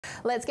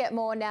Let's get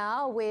more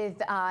now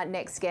with our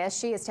next guest.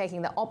 She is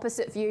taking the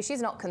opposite view.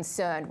 She's not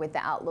concerned with the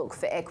outlook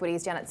for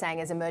equities. Janet Tsang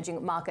is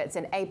Emerging Markets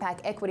and APAC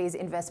Equities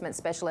Investment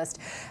Specialist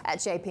at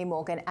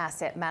JPMorgan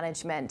Asset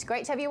Management.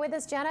 Great to have you with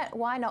us, Janet.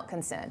 Why not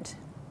concerned?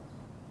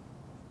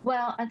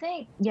 Well, I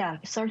think, yeah,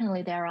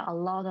 certainly there are a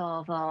lot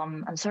of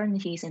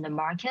uncertainties in the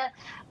market,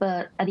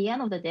 but at the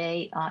end of the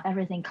day,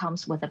 everything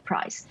comes with a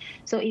price.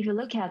 So if you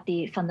look at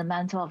the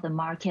fundamental of the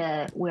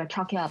market, we're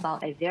talking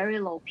about a very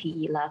low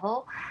PE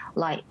level,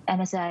 like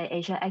MSCI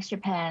Asia ex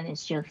Japan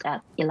is just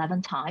at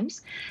 11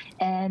 times.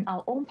 And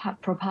our own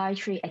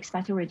proprietary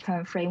expected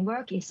return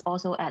framework is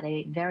also at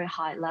a very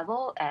high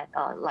level at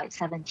like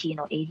 17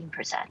 or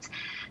 18%.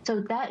 So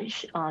that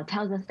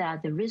tells us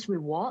that the risk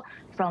reward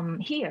from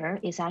here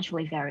is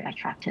actually very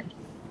attractive.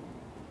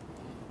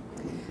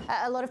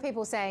 A lot of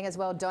people saying as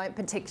well, don't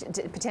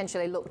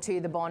potentially look to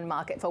the bond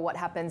market for what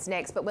happens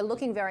next, but we're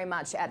looking very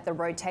much at the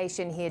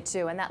rotation here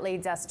too, and that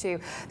leads us to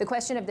the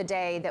question of the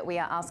day that we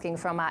are asking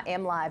from our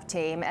MLive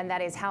team, and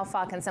that is how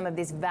far can some of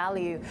this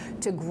value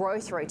to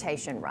growth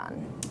rotation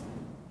run?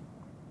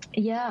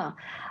 Yeah,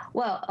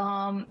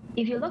 well,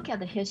 if you look at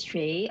the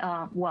history,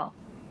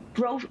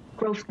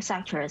 growth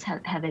sectors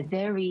have a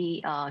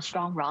very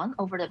strong run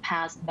over the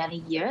past many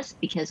years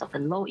because of the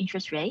low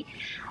interest rate.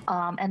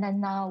 And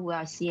then now we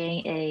are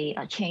seeing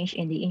a change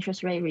in the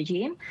interest rate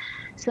regime.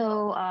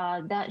 So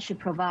that should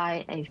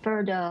provide a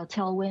further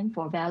tailwind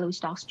for value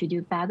stocks to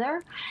do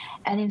better.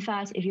 And in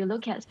fact, if you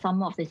look at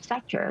some of the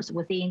sectors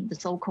within the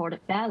so-called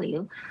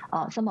value,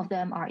 some of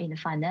them are in the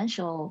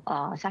financial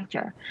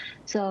sector.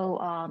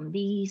 So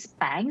these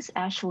banks,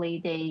 actually,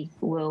 they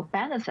will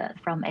benefit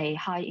from a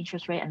high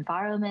interest rate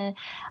environment,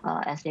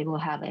 as they will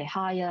have a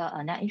higher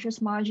net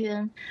interest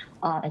margin,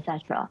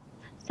 etc.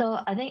 So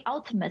I think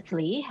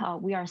ultimately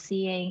we are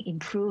seeing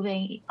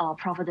improving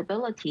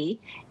profitability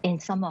in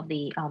some of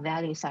the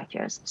value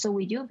sectors. So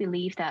we do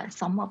believe that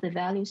some of the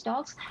value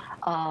stocks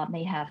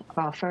may have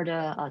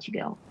further to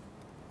go.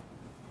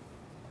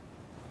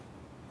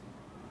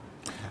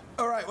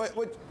 All right.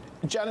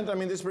 Janet, I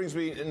mean, this brings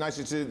me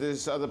nicely to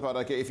this other part.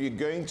 Okay, if you're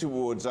going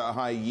towards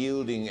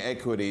high-yielding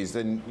equities,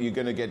 then you're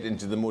going to get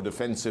into the more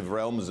defensive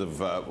realms of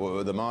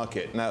the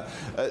market. Now,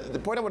 the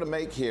point I want to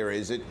make here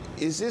is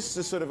this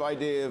the sort of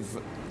idea of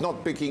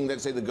not picking,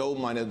 let's say, the gold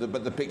miner,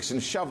 but the picks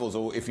and shovels,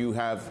 or if you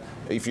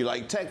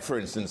like tech, for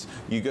instance,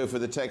 you go for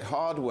the tech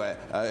hardware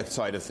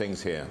side of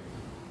things here?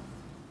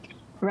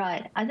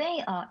 Right. I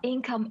think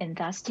income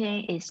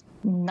investing is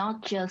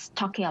not just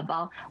talking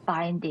about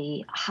buying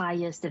the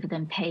highest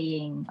dividend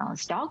paying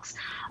stocks.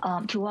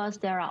 To us,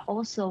 there are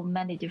also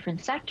many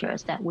different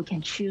sectors that we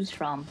can choose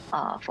from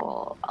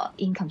for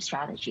income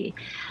strategy.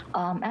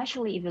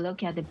 Actually, if you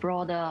look at the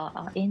broader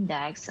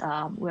index,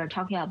 we're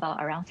talking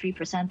about around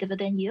 3%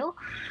 dividend yield.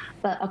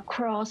 But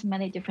across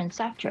many different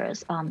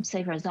sectors,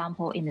 say, for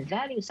example, in the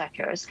value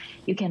sectors,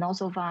 you can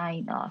also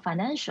find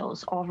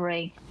financials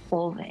offering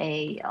both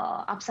a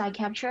upside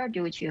capture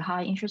due to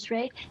high interest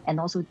rate and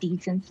also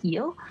decent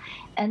yield.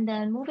 And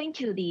then moving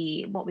to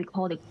what we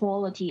call the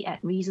quality at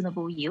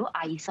reasonable yield,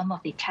 i.e. some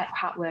of the tech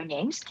hardware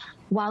names,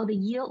 while the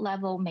yield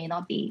level may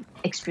not be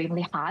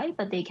extremely high,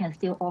 but they can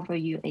still offer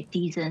you a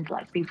decent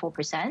like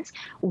 3-4%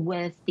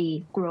 with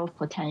the growth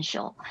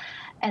potential.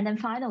 And then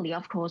finally,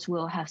 of course,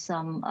 we'll have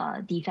some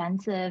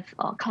defensive,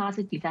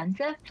 classic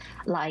defensive,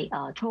 like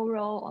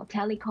Toro or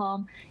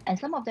Telecom, and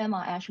some of them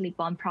are actually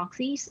bond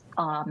proxies,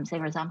 say,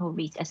 for example,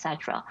 REITs,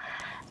 etc.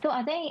 So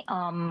I think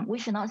we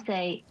should not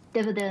say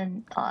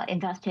dividend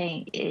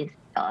investing is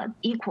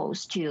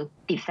equals to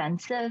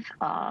defensive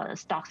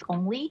stocks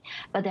only,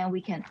 but then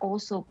we can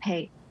also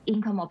pay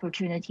income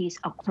opportunities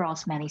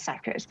across many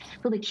sectors.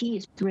 So the key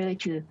is really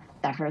to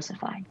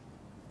diversify.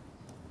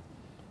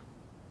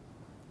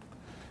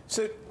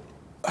 So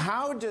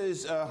how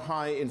does a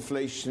high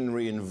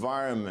inflationary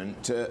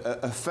environment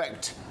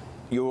affect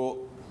your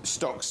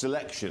stock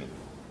selection?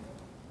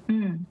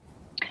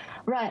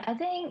 Right. I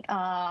think,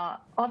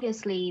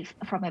 obviously,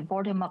 from a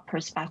bottom-up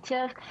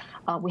perspective,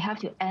 we have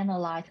to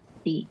analyze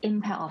the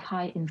impact of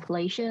high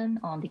inflation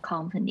on the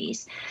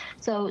companies.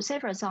 So say,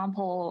 for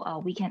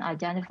example, we can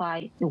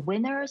identify the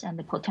winners and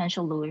the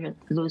potential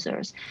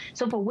losers.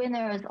 So for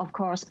winners, of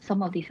course,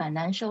 some of the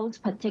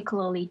financials,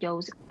 particularly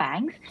those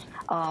banks,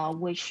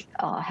 which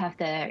have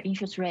their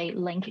interest rate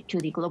linked to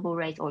the global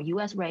rate or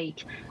US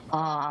rate,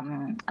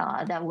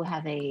 that will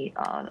have a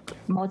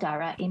more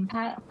direct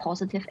impact,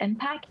 positive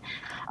impact.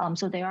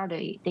 So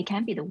they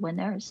can be the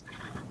winners.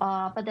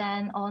 But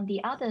then on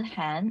the other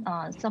hand,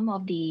 some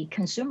of the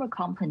consumer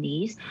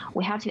companies,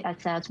 we have to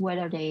assess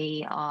whether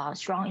they are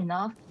strong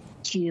enough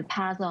to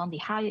pass on the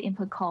higher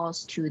input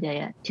costs to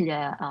the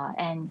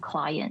end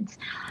clients.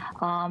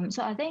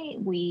 So I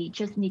think we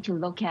just need to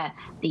look at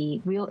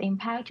the real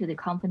impact to the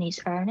company's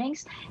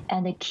earnings,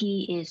 and the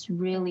key is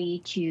really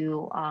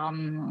to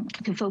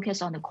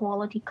focus on the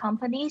quality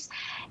companies,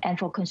 and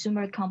for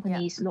consumer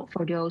companies, look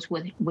for those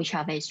which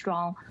have a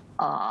strong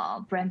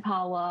brand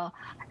power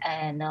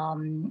and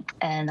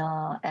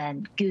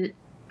good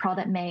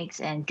product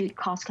mix and good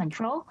cost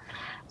control.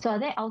 So I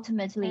think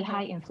ultimately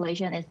high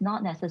inflation is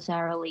not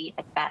necessarily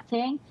a bad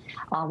thing.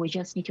 We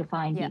just need to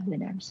find big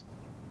winners.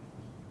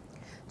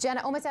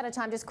 Janet, almost out of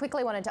time. Just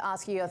quickly wanted to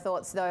ask you your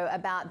thoughts, though,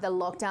 about the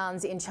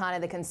lockdowns in China,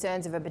 the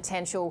concerns of a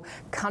potential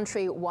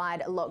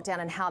countrywide lockdown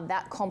and how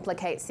that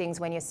complicates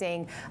things when you're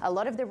seeing a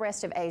lot of the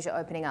rest of Asia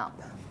opening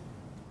up.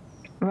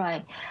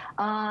 Right.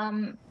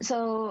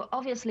 So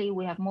obviously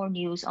we have more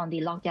news on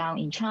the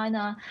lockdown in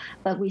China,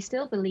 but we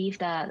still believe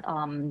that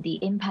the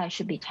impact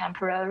should be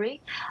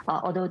temporary,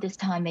 although this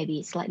time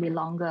maybe slightly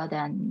longer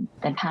than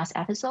past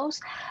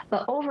episodes.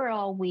 But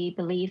overall, we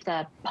believe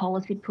that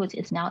policy put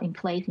is now in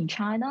place in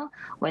China,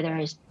 whether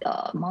it's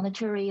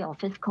monetary or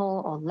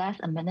fiscal or less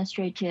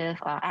administrative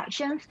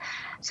actions.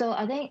 So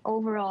I think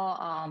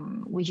overall,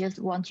 we just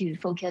want to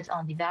focus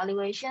on the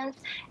valuations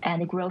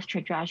and the growth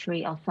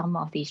trajectory of some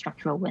of the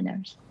structural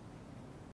winners.